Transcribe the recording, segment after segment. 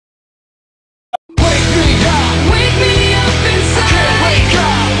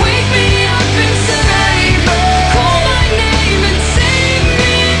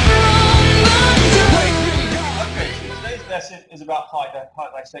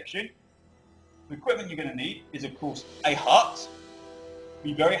dissection. The equipment you're going to need is, of course, a heart. It'll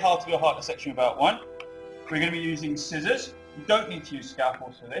be very hard to do a heart dissection without one. We're going to be using scissors. You don't need to use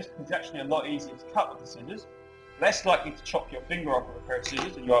scalpels for this, because it's actually a lot easier to cut with the scissors. Less likely to chop your finger off with a pair of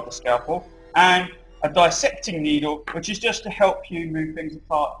scissors than you are with a scalpel. And a dissecting needle, which is just to help you move things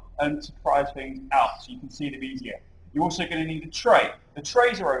apart and to prise things out so you can see them easier. You're also going to need a tray. The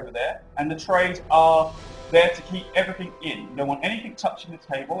trays are over there, and the trays are there to keep everything in. You don't want anything touching the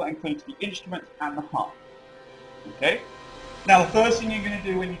table. That includes the instruments and the heart. Okay? Now, the first thing you're going to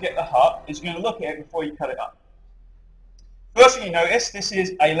do when you get the heart is you're going to look at it before you cut it up. First thing you notice, this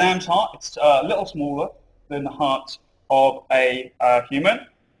is a lamb's heart. It's a little smaller than the heart of a human.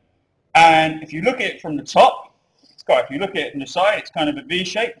 And if you look at it from the top, if you look at it from the side, it's kind of a V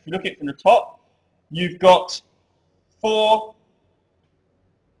shape. If you look at it from the top, you've got 4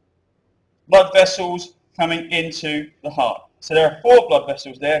 blood vessels coming into the heart. So there are 4 blood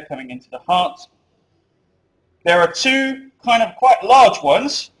vessels there coming into the heart. There are 2 kind of quite large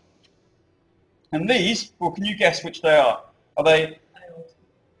ones. And these, well, can you guess which they are? Are they?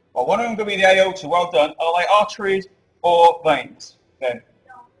 Well, one of them could be the aorta. Well done. Are they arteries or veins then?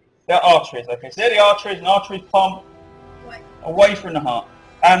 They're arteries. Okay, so they're the arteries, and arteries pump away from the heart.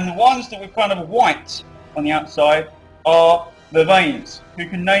 And the ones that were kind of white on the outside are the veins. Who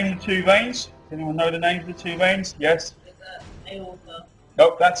can name the 2 veins? Does anyone know the names of the 2 veins? Yes? The aorta.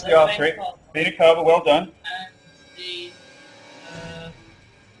 Nope, that's the artery. Vena cava, well done.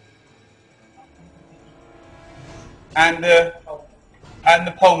 And the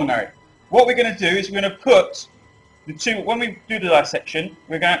pulmonary. What we're going to do is we're going to put the 2, when we do the dissection,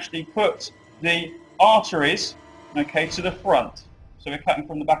 we're going to actually put the arteries, okay, to the front. So we're cutting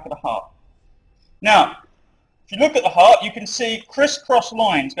from the back of the heart. Now, if you look at the heart, you can see crisscross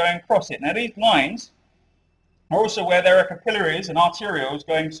lines going across it. Now, these lines are also where there are capillaries and arterioles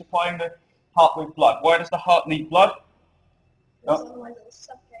going supplying the heart with blood. Why does the heart need blood? Because otherwise it will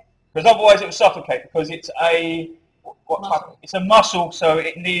suffocate. Because otherwise it will suffocate, because it's a it's a muscle, so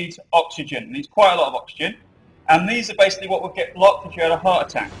it needs oxygen. It needs quite a lot of oxygen. And these are basically what would get blocked if you had a heart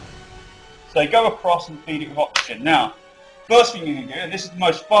attack. So they go across and feed it with oxygen. Now, first thing you can do, and this is the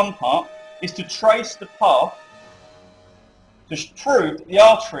most fun part, is to trace the path to prove that the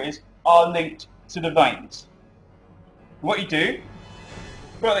arteries are linked to the veins. What you do,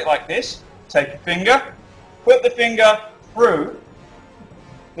 put it like this, take a finger, put the finger through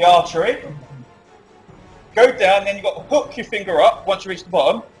the artery, go down, then you've got to hook your finger up once you reach the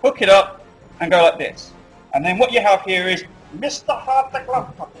bottom, hook it up and go like this. And then what you have here is Mr. Heart the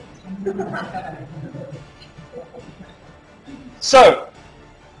Glove Puppet. So,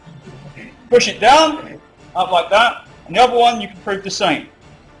 push it down, up like that, and the other one you can prove the same.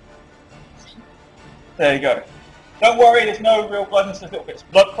 There you go. Don't worry, there's no real blood, there's little bits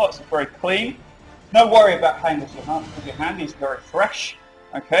of blood clots, it's very clean. No worry about playing with your hand, because your hand is very fresh.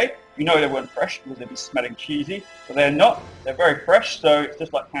 Okay, you know they weren't fresh because they'd be smelling cheesy, but they're not. They're very fresh, so it's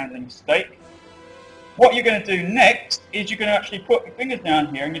just like handling a steak. What you're going to do next is you're going to actually put your fingers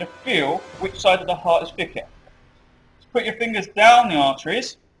down here and you're going to feel which side of the heart is thicker. So put your fingers down the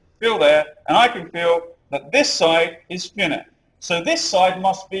arteries, feel there, and I can feel that this side is thinner. So this side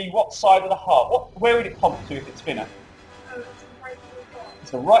must be what side of the heart? Where would it pump to if it's thinner?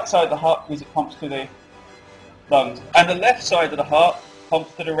 It's the right side of the heart because it pumps to the lungs. And the left side of the heart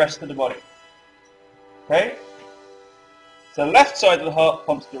pumps to the rest of the body. Okay? So the left side of the heart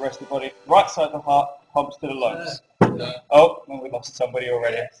pumps to the rest of the body. Right side of the heart pumps to the lungs. Oh, well, we lost somebody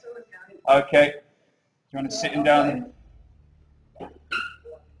already. Okay. Do you want to sit him down?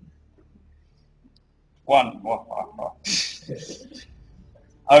 One.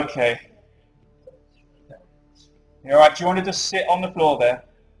 Okay. You alright? Do you want to just sit on the floor there?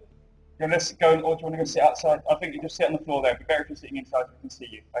 Do you want to go, or do you want to go sit outside? I think you just sit on the floor there. It'd be better if you're sitting inside so we can see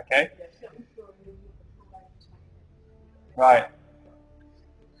you. Okay? Right.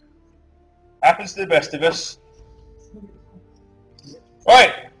 Happens to the best of us.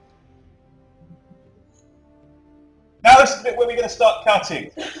 Right. Now this is the bit where we're going to start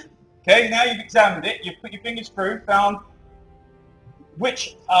cutting. Okay, now you've examined it, you've put your fingers through, found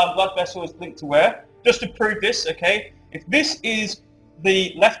which blood vessel is linked to where. Just to prove this, okay, if this is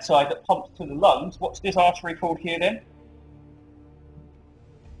the left side that pumps to the lungs, what's this artery called here then?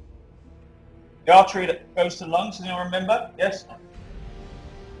 The artery that goes to the lungs, does anyone remember? Yes?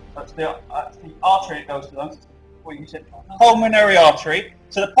 That's the artery that goes to the lungs. What you said? Pulmonary artery.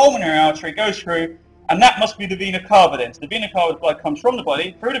 So the pulmonary artery goes through, and that must be the vena cava then. So the vena cava's blood comes from the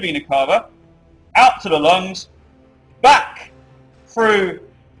body, through the vena cava, out to the lungs, back through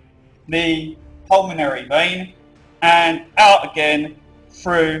the pulmonary vein, and out again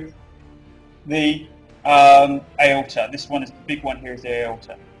through the aorta. This one is the big one here is the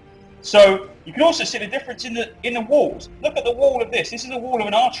aorta. So you can also see the difference in the walls. Look at the wall of this. This is a wall of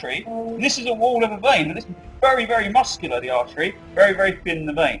an artery, and this is a wall of a vein. And this is very, very muscular, the artery, very, very thin,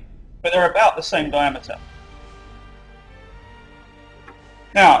 the vein. But they're about the same diameter.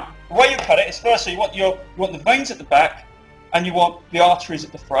 Now, the way you cut it is firstly you want the veins at the back, and you want the arteries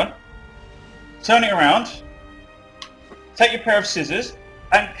at the front. Turn it around. Take your pair of scissors,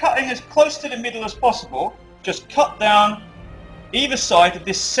 and cutting as close to the middle as possible, just cut down either side of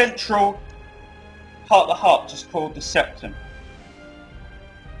this central part of the heart, which is called the septum.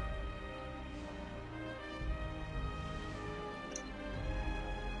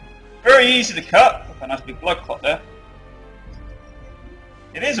 Very easy to cut. Look, a nice big blood clot there.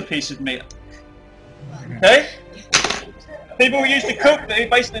 It is a piece of meat. Okay? People who used to cook, they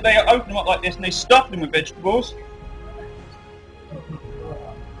open them up like this and they stuff them with vegetables.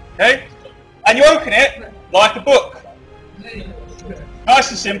 Okay? And you open it like a book. Nice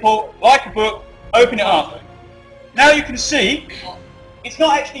and simple, like a book, open it up. Now you can see, it's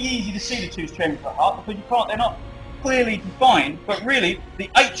not actually easy to see the two chambers of the heart because they're not clearly defined, but really the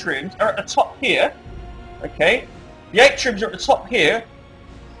atriums are at the top here, okay? The atriums are at the top here,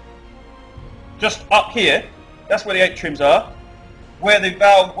 just up here, that's where the atriums are, where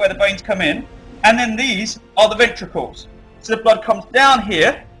the veins come in, and then these are the ventricles. So the blood comes down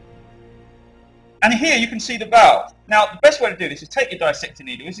here, and here you can see the valve. Now, the best way to do this is take your dissecting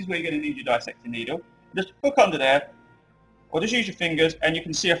needle. This is where you're going to need your dissecting needle. Just hook under there, or just use your fingers, and you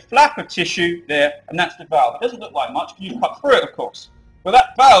can see a flap of tissue there, and that's the valve. It doesn't look like much because you cut through it, of course. But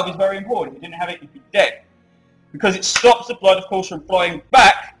that valve is very important. If you didn't have it, you'd be dead. Because it stops the blood, of course, from flowing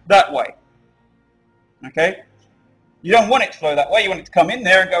back that way. Okay? You don't want it to flow that way. You want it to come in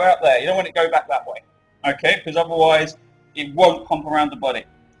there and go out there. You don't want it to go back that way. Okay? Because otherwise, it won't pump around the body.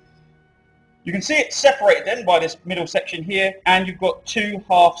 You can see it separated then by this middle section here, and you've got two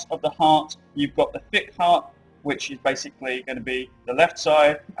halves of the heart. You've got the thick heart, which is basically going to be the left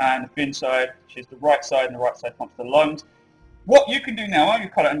side, and the thin side, which is the right side, and the right side pumps the lungs. What you can do now, while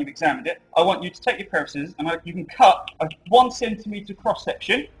you've cut it and you've examined it, I want you to take your pair of scissors, and you can cut a 1 centimetre cross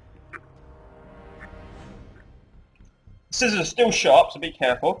section. The scissors are still sharp, so be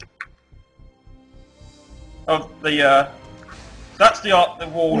careful. Of the that's the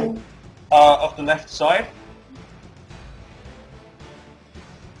wall of the left side.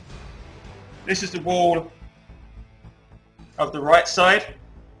 This is the wall of the right side.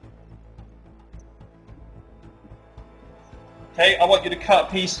 Okay, I want you to cut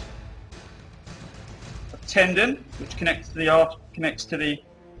a piece of tendon which connects to the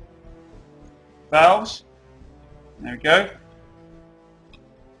valves. There we go.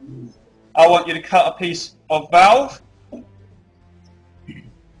 I want you to cut a piece of valve.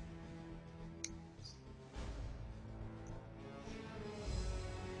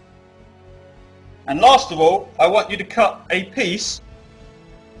 And last of all, I want you to cut a piece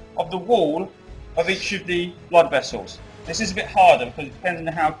of the wall of each of the blood vessels. This is a bit harder because it depends on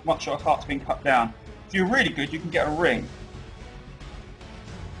how much your heart's been cut down. If you're really good, you can get a ring.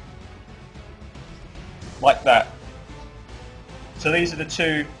 Like that. So these are the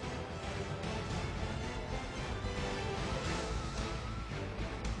two.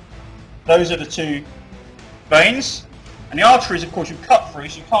 Those are the two veins. And the arteries, of course, you cut through,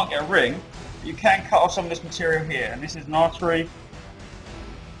 so you can't get a ring. You can cut off some of this material here, and this is an artery,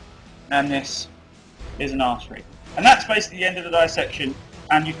 and this is an artery. And that's basically the end of the dissection,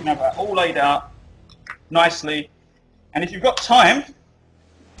 and you can have that all laid out nicely. And if you've got time,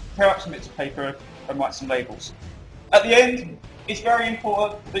 tear up some bits of paper and write some labels. At the end, it's very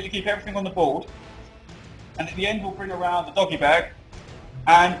important that you keep everything on the board, and at the end we'll bring around the doggy bag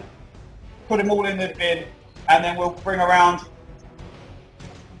and put them all in the bin, and then we'll bring around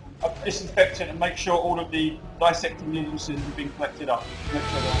a disinfectant and make sure all of the dissecting needles have been collected up. Make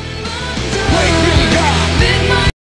sure